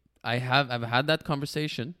say I've had that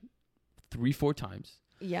conversation 3-4 times.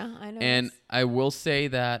 Yeah, I know. And I will say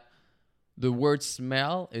that the word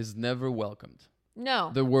smell is never welcomed.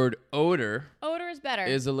 No. The word odor is better.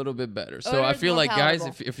 Is a little bit better. So I feel like guys,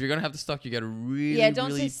 if you're gonna have to talk, you gotta really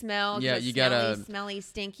don't say smell. Yeah, you gotta smelly,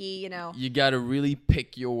 stinky. You gotta really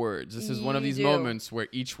pick your words. This is one of these moments where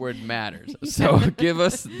each word matters. So give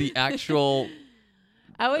us the actual.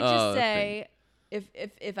 I would just say,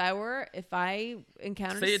 if I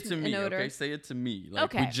encountered say it to me, odor, okay? Say it to me.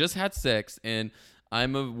 Like we just had sex, and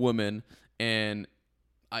I'm a woman, and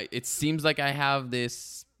it seems like I have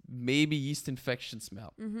this maybe yeast infection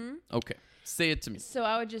smell. Mm-hmm. Okay, say it to me. So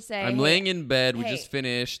I would just say, I'm laying in bed. We just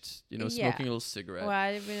finished, smoking a little cigarette. Well,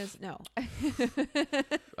 I mean, no.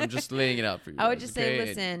 I'm just laying it out for you. I would just say,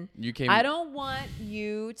 listen, I don't want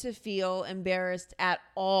you to feel embarrassed at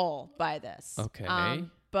all by this. Okay.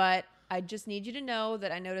 But I just need you to know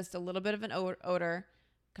that I noticed a little bit of an odor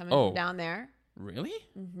coming from down there. Really?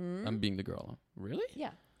 Mm-hmm. I'm being the girl. Really?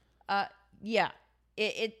 Yeah. Yeah.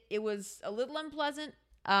 It was a little unpleasant.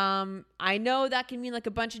 I know that can mean like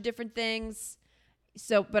a bunch of different things.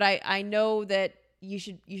 So, but I know that you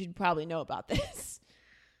should probably know about this.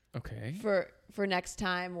 Okay. For next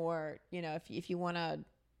time, or if you want to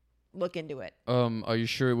look into it. Are you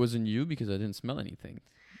sure it wasn't you? Because I didn't smell anything.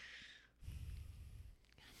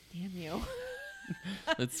 Damn you.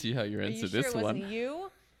 Let's see how you answer this it one. Wasn't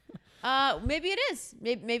you? Maybe it is.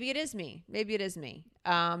 Maybe it is me. Maybe it is me.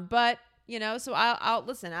 But so I'll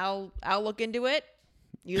listen. I'll look into it.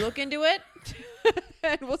 You look into it,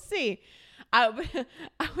 and we'll see. I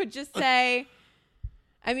would just say,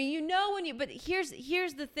 I mean, but here's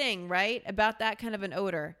the thing, right? About that kind of an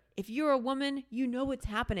odor. If you're a woman, you know what's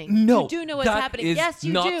happening. No, you do know what's happening. Yes,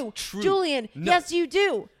 you do. True. Julian, no. Yes, you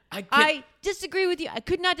do. I disagree with you. I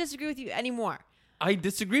could not disagree with you anymore. I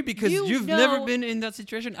disagree because you've never been in that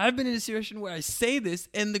situation. I've been in a situation where I say this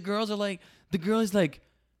and the girl is like,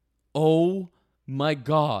 oh my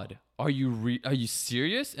God, are you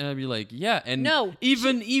serious? And I'd be like, yeah. And no,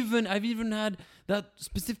 even I've even had that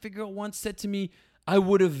specific girl once said to me,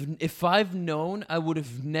 if I've known, I would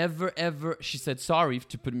have never, ever, she said, sorry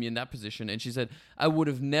to put me in that position. And she said, I would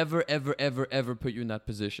have never, ever, ever, ever put you in that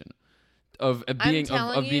position of being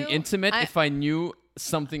intimate if I knew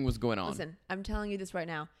something was going on. Listen, I'm telling you this right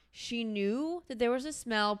now. She knew that there was a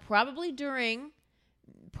smell probably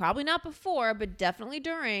not before, but definitely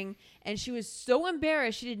during. And she was so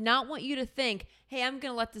embarrassed. She did not want you to think, hey, I'm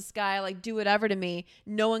going to let this guy like do whatever to me,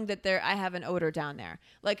 knowing that I have an odor down there.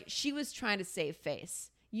 Like she was trying to save face.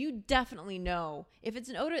 You definitely know if it's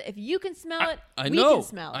an odor, if you can smell it, we can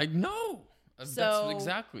smell it. I know. So,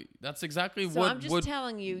 that's exactly so what I'm just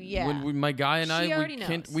telling you, yeah. When my guy and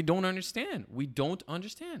knows. We don't understand.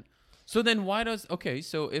 So then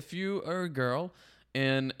so if you are a girl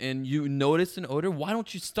and you notice an odor, why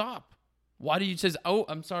don't you stop? Why do you say, oh,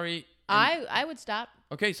 I'm sorry? I would stop.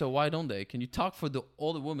 Okay, so why don't they? Can you talk for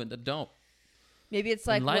all the women that don't? Maybe it's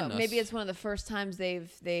like Enlighten us. maybe it's one of the first times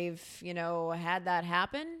they've had that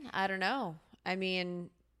happen. I don't know. I mean,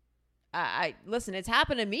 I listen. It's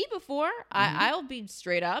happened to me before. I'll be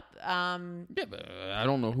straight up. Yeah, but I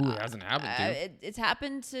don't know who it hasn't happened to. It's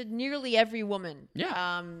happened to nearly every woman.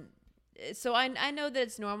 Yeah. So I know that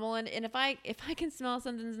it's normal, and if I can smell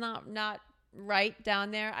something's not right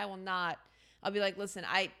down there, I will not. I'll be like, listen,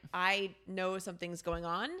 I know something's going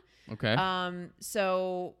on. Okay.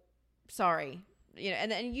 So sorry.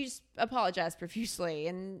 And then you just apologize profusely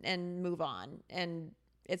and move on, and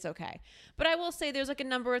it's okay. But I will say there's like a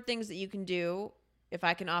number of things that you can do. If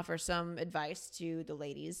I can offer some advice to the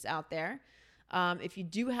ladies out there, if you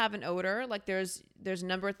do have an odor, like there's a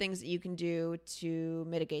number of things that you can do to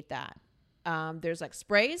mitigate that. There's like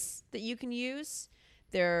sprays that you can use.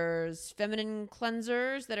 There's feminine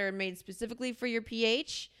cleansers that are made specifically for your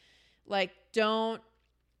pH. Like, don't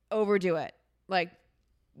overdo it. Like,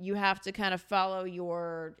 you have to kind of follow if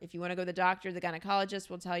you want to go to the doctor, the gynecologist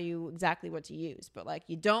will tell you exactly what to use. But like,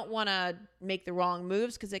 you don't want to make the wrong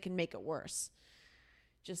moves because it can make it worse.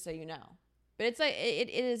 Just so you know. But it's like, it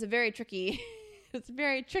is a very tricky, it's a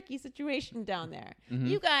very tricky situation down there. Mm-hmm.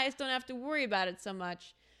 You guys don't have to worry about it so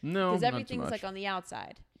much. No, because not too everything's much. like on the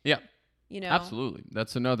outside. Yeah. Absolutely.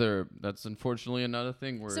 That's unfortunately another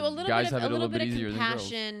thing where So guys have it a little bit easier than girls.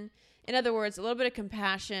 compassion. In other words, a little bit of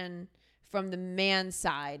compassion from the man's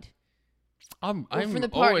side. I'm from the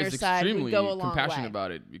partner always side would extremely go a long compassionate way.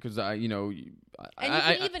 about it because and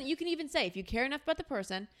You can even say, if you care enough about the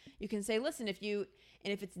person, you can say, listen, if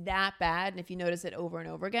it's that bad and if you notice it over and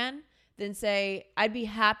over again, then say, I'd be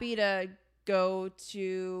happy to go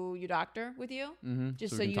to your doctor with you,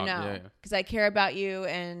 just so you know, because I care about you,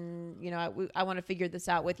 and I want to figure this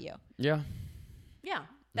out with you. Yeah.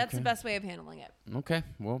 That's the best way of handling it. Okay.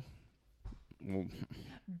 Well,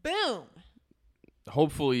 Boom.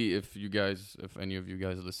 hopefully, if any of you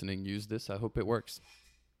guys listening use this, I hope it works.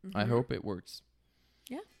 I hope it works.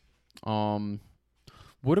 Yeah.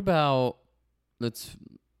 What about?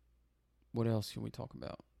 What else can we talk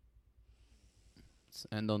about? Let's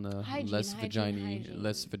end on a Hygiene. less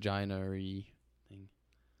vagina-y thing.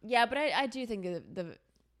 Yeah, but I do think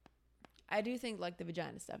I do think like the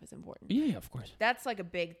vagina stuff is important. Yeah, of course. That's a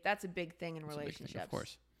big thing in relationships. Of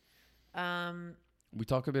course. We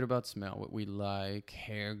talk a bit about smell, what we like,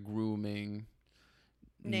 hair grooming,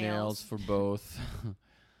 nails for both.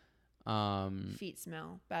 Feet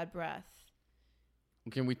smell, bad breath.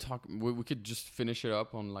 Can we talk? We could just finish it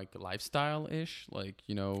up on like lifestyle-ish, like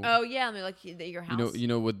Oh yeah, I mean like your house.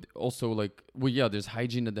 With also like there's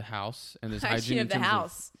hygiene at the house, and there's hygiene in of the terms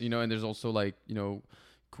house. of, and there's also like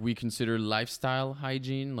could we consider lifestyle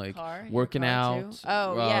hygiene, like Car, working out, too.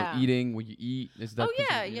 Oh yeah, eating what you eat? Is that?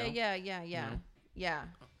 Yeah.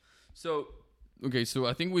 So okay, so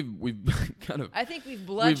I think we've kind of. I think we've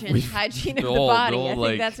bludgeoned hygiene of the body. I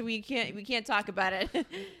think that's we can't talk about it.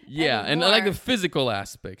 Yeah, anymore. and I like the physical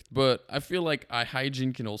aspect, but I feel like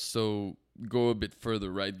hygiene can also go a bit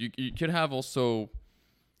further, right? You could have also,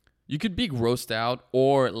 you could be grossed out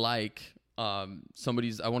or like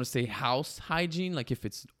somebody's, I want to say house hygiene, like if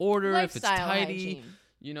it's order, if it's tidy,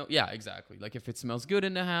 hygiene. Yeah, exactly. Like if it smells good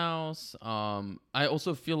in the house. I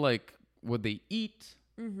also feel like what they eat.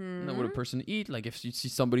 What a person eat, like if you see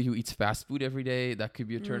somebody who eats fast food every day, that could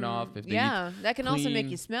be a turn off. If they eat that can also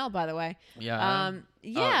make you smell, by the way.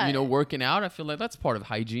 Working out, I feel like that's part of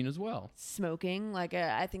hygiene as well. Smoking, like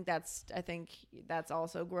I think that's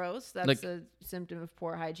also gross. That's like, a symptom of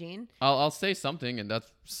poor hygiene. I'll say something, and that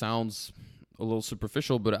sounds a little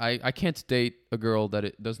superficial, but I can't date a girl that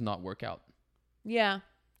it does not work out. Yeah,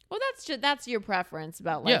 well, that's your preference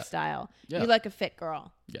about lifestyle. Yeah. You like a fit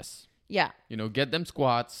girl. Yes. Yeah. Get them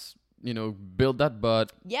squats, build that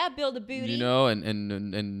butt. Yeah, build a booty.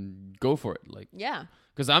 And go for it. Like, yeah.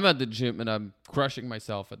 Because I'm at the gym and I'm crushing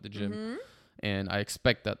myself at the gym. And I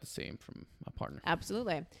expect that the same from my partner.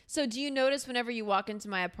 Absolutely. So do you notice whenever you walk into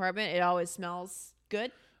my apartment, it always smells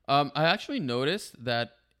good? I actually noticed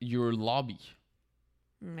that your lobby.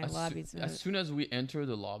 As soon as we enter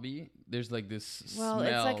the lobby, there's like this smell.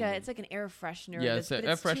 Well, it's like an air freshener. Yeah, it's an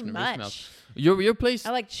air freshener. Too much. Your place.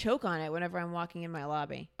 I like choke on it whenever I'm walking in my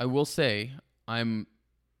lobby. I will say I'm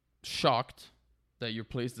shocked that your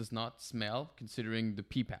place does not smell, considering the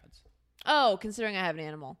pee pads. Oh, considering I have an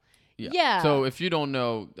animal. Yeah. So if you don't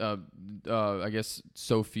know, I guess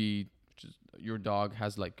Sophie, your dog,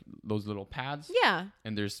 has like those little pads. Yeah.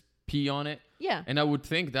 And there's pee on it. Yeah. And I would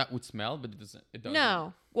think that would smell, but it doesn't.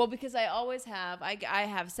 No. Well, because I always have, I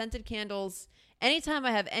have scented candles. Anytime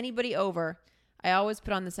I have anybody over, I always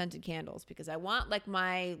put on the scented candles because I want like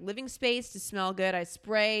my living space to smell good. I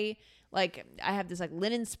spray, like I have this like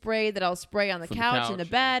linen spray that I'll spray on the couch and the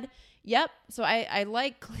bed. Yep. So I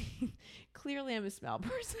like clean. Clearly I'm a smell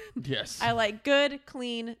person. Yes. I like good,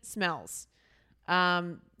 clean smells.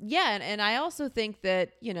 Yeah. And I also think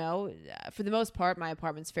that, you know, for the most part, my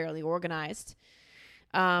apartment's fairly organized.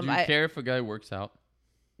 Do you care if a guy works out?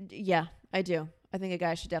 Yeah, I do. I think a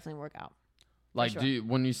guy should definitely work out. Like, sure.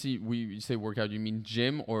 when you say workout, you mean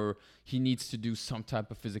gym, or he needs to do some type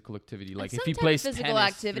of physical activity? Like, if he plays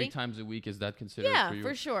tennis 3 times a week, is that considered for you? Yeah,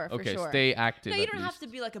 for sure. Okay, stay active. No, you don't have to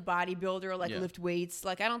be like a bodybuilder or like lift weights.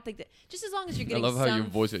 Like, I don't think that. Just as long as you're getting. I love how you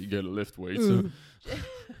voice it. You gotta lift weights.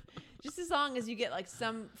 Just as long as you get like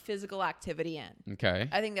some physical activity in. Okay.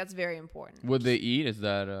 I think that's very important. What they eat, is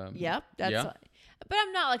that? Yep. That's. But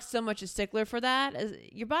I'm not like so much a stickler for that. As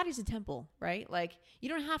your body's a temple, right? Like you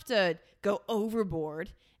don't have to go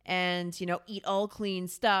overboard and, you know, eat all clean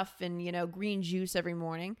stuff and, you know, green juice every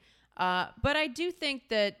morning. But I do think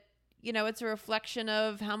that, you know, it's a reflection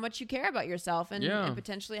of how much you care about yourself and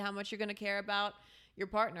potentially how much you're going to care about your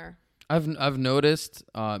partner. I've noticed,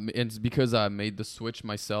 it's because I made the switch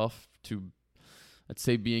myself to, let's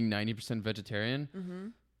say, being 90% vegetarian. Mm-hmm.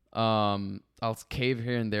 I'll cave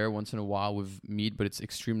here and there once in a while with meat, but it's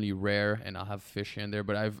extremely rare, and I'll have fish here and there.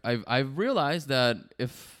 But I've realized that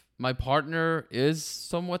if my partner is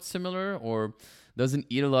somewhat similar or doesn't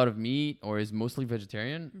eat a lot of meat or is mostly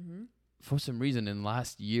vegetarian, for some reason in the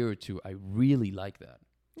last year or two, I really like that.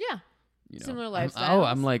 Yeah. You know, similar lifestyles.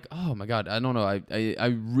 I'm like, oh my God, I don't know. I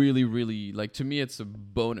really, really, like, to me, it's a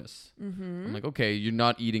bonus. Mm-hmm. I'm like, okay, you're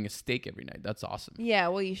not eating a steak every night. That's awesome. Yeah,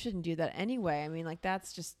 well, you shouldn't do that anyway. I mean, like,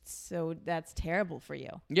 that's terrible for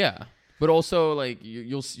you. Yeah. But also, like,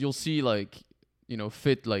 you'll see, like, you know,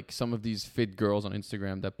 some of these fit girls on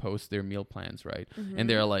Instagram that post their meal plans, right? Mm-hmm. And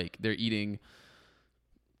they're eating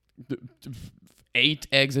 8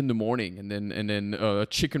 eggs in the morning and then a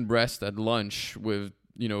chicken breast at lunch with,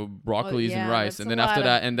 you know, broccolis and rice, and then after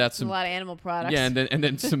that, and that's a lot of animal products. Yeah, and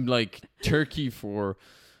then some like turkey for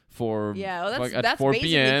that's 4 basically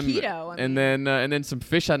p.m. keto. And then some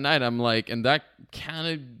fish at night. I'm like, and that kind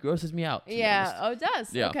of grosses me out. Yeah. Oh, it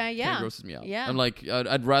does. Yeah. Okay. Yeah. Kind of grosses me out. Yeah. I'm like,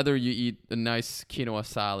 I'd rather you eat a nice quinoa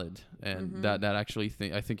salad, and that actually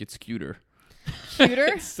I think it's cuter.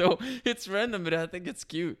 Cuter? So it's random, but I think it's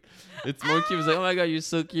cute. It's more cute. It's like, oh my God, you're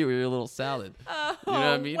so cute with your little salad. Oh, you know what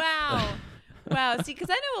I mean? Wow. Wow. See, because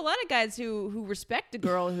I know a lot of guys who respect a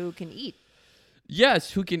girl who can eat.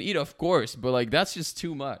 Yes, who can eat, of course, but like that's just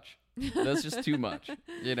too much. That's just too much,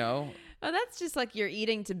 you know? Oh, that's just like you're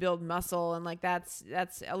eating to build muscle, and like that's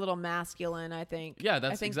a little masculine, I think. Yeah,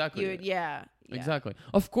 that's exactly it. Yeah. Exactly.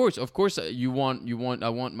 Of course. I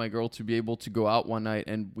want my girl to be able to go out one night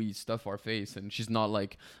and we stuff our face, and she's not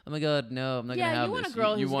like, oh my God, no, I'm not gonna have this. Yeah, you want a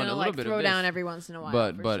girl who's gonna like throw down every once in a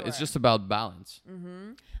while. But it's just about balance.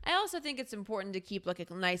 Mm-hmm. I also think it's important to keep like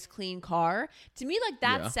a nice clean car. To me, like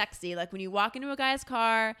that's sexy. Like when you walk into a guy's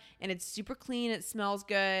car and it's super clean, it smells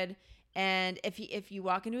good. And if you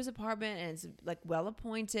walk into his apartment and it's like well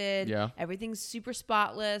appointed, everything's super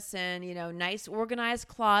spotless, and you know, nice organized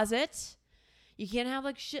closet. You can't have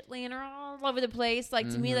like shit laying all over the place. Like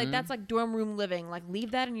to me, like that's like dorm room living. Like leave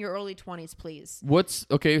that in your early 20s, please.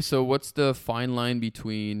 So what's the fine line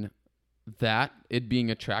between that, it being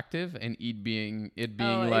attractive, and it being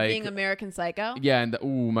like American Psycho? Yeah, and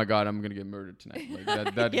oh my God, I'm gonna get murdered tonight.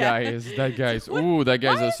 Like that guy's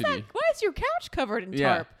OCD. Why is your couch covered in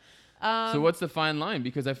tarp? So what's the fine line?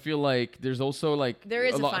 Because I feel like there's also like there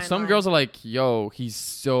is some girls are like, yo,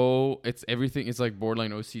 it's everything. It's like borderline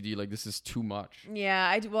OCD. Like this is too much. Yeah.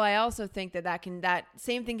 I also think that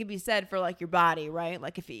same thing can be said for like your body, right?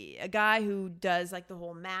 Like if a guy who does like the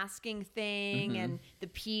whole masking thing and the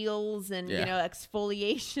peels and you know,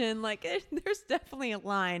 exfoliation, like there's definitely a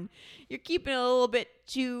line. You're keeping it a little bit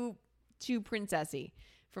too princessy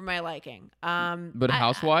for my liking. But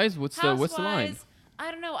house-wise, what's the line? I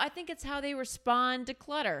don't know. I think it's how they respond to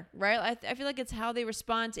clutter, right? I feel like it's how they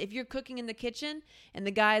respond to, if you're cooking in the kitchen and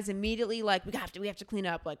the guy's immediately like, we have to clean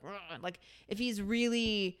up. Like if he's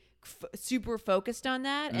really super focused on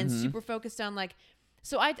that and super focused on like,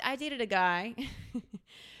 so I dated a guy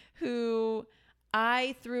who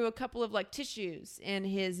I threw a couple of like tissues in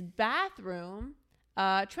his bathroom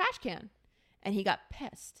trash can, and he got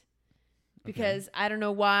pissed because I don't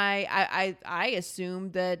know why. I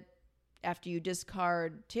assumed that after you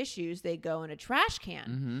discard tissues, they go in a trash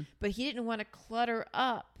can. But he didn't want to clutter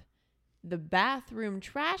up the bathroom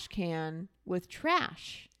trash can with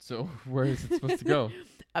trash. So where is it supposed to go?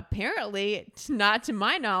 Apparently, not to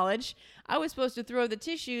my knowledge, I was supposed to throw the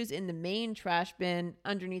tissues in the main trash bin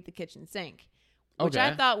underneath the kitchen sink, which I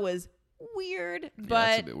Okay. thought was weird. Yeah, that's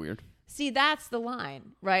But a bit weird. see, that's the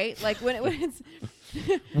line, right? Like when it's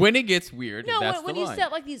When it gets weird, no, that's when the you line.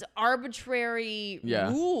 set like these arbitrary Yeah.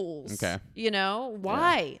 rules. Okay. You know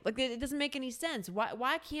why? Like it doesn't make any sense. Why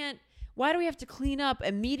do we have to clean up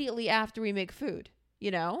immediately after we make food? You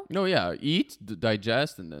know, No, yeah, eat,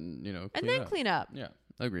 digest, and then and then up. clean up. Yeah,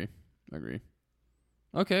 I agree.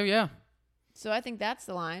 Okay, yeah. So I think that's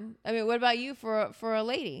the line. I mean, what about you for a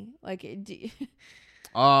lady? Like,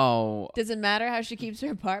 Oh, does it matter how she keeps her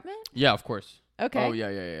apartment? yeah, of course. Okay. Oh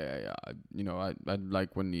yeah. I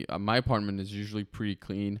like when my apartment is usually pretty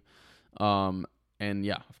clean, and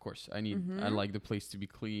yeah, of course, I like the place to be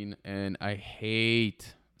clean, and I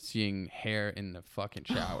hate seeing hair in the fucking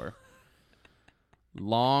shower.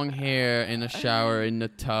 Long hair in the shower in the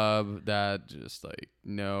tub, that just like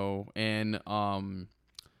no, and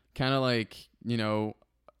kind of like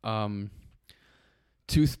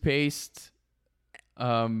toothpaste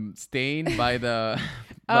stain by the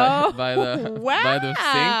by the wow. by the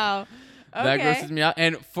sink. That Okay. grosses me out.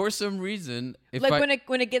 And for some reason, if Like I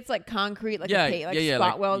when it gets like concrete, like yeah,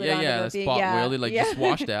 spot welded onto the thing. spot Yeah. welded, like Yeah. just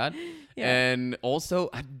wash that. Yeah. And also,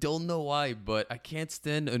 I don't know why, but I can't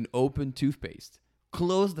stand an open toothpaste.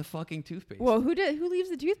 Close the fucking toothpaste. Well, who leaves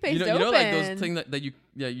the toothpaste open? You know, like those things that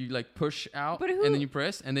you like push out, But and then you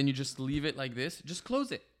press, and then you just leave it like this. Just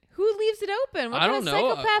close it. Who leaves it open? What I kind don't of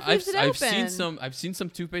know. psychopath leaves it open? I've seen some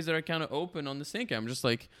toothpaste that are kind of open on the sink. I'm just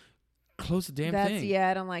like, close the damn That's thing. yeah,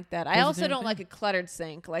 I don't like that. I Close the also damn don't thing. like a cluttered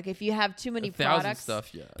sink. Like if you have too many 1,000 products.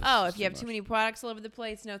 stuff. Yeah. Oh, it's if you have much. too many products all over the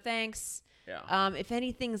place, no thanks. Yeah. If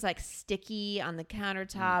anything's like sticky on the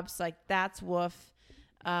countertops, like that's woof.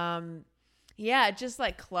 Yeah, just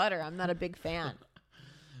like clutter. I'm not a big fan.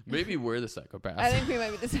 Maybe we're the psychopaths. I think we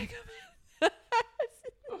might be the psychopaths.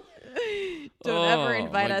 Don't ever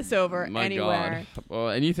invite us over my anywhere. God. Well,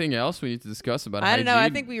 anything else we need to discuss about I don't know. I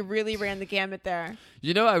hygiene? think we really ran the gamut there.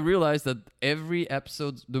 I realized that every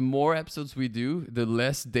episode, the more episodes we do, the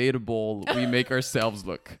less dateable we make ourselves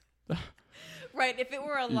look. Right. If it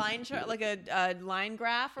were a line chart, like a line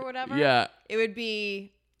graph or whatever, Yeah. it would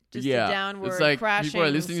be just a Yeah. downward It's like crashing people are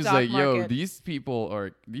listening. It's stock like, yo, market.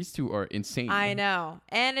 these two are insane. I know.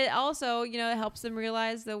 And it also, it helps them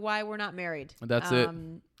realize why we're not married. That's it.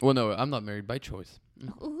 Well, no, I'm not married by choice.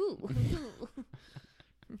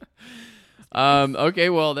 Okay,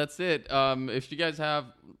 well, that's it. If you guys have,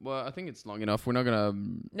 well, I think it's long enough. We're not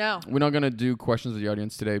gonna do questions of the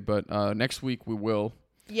audience today, but next week we will.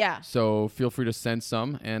 Yeah. So feel free to send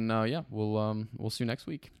some, and we'll see you next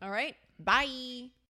week. All right. Bye.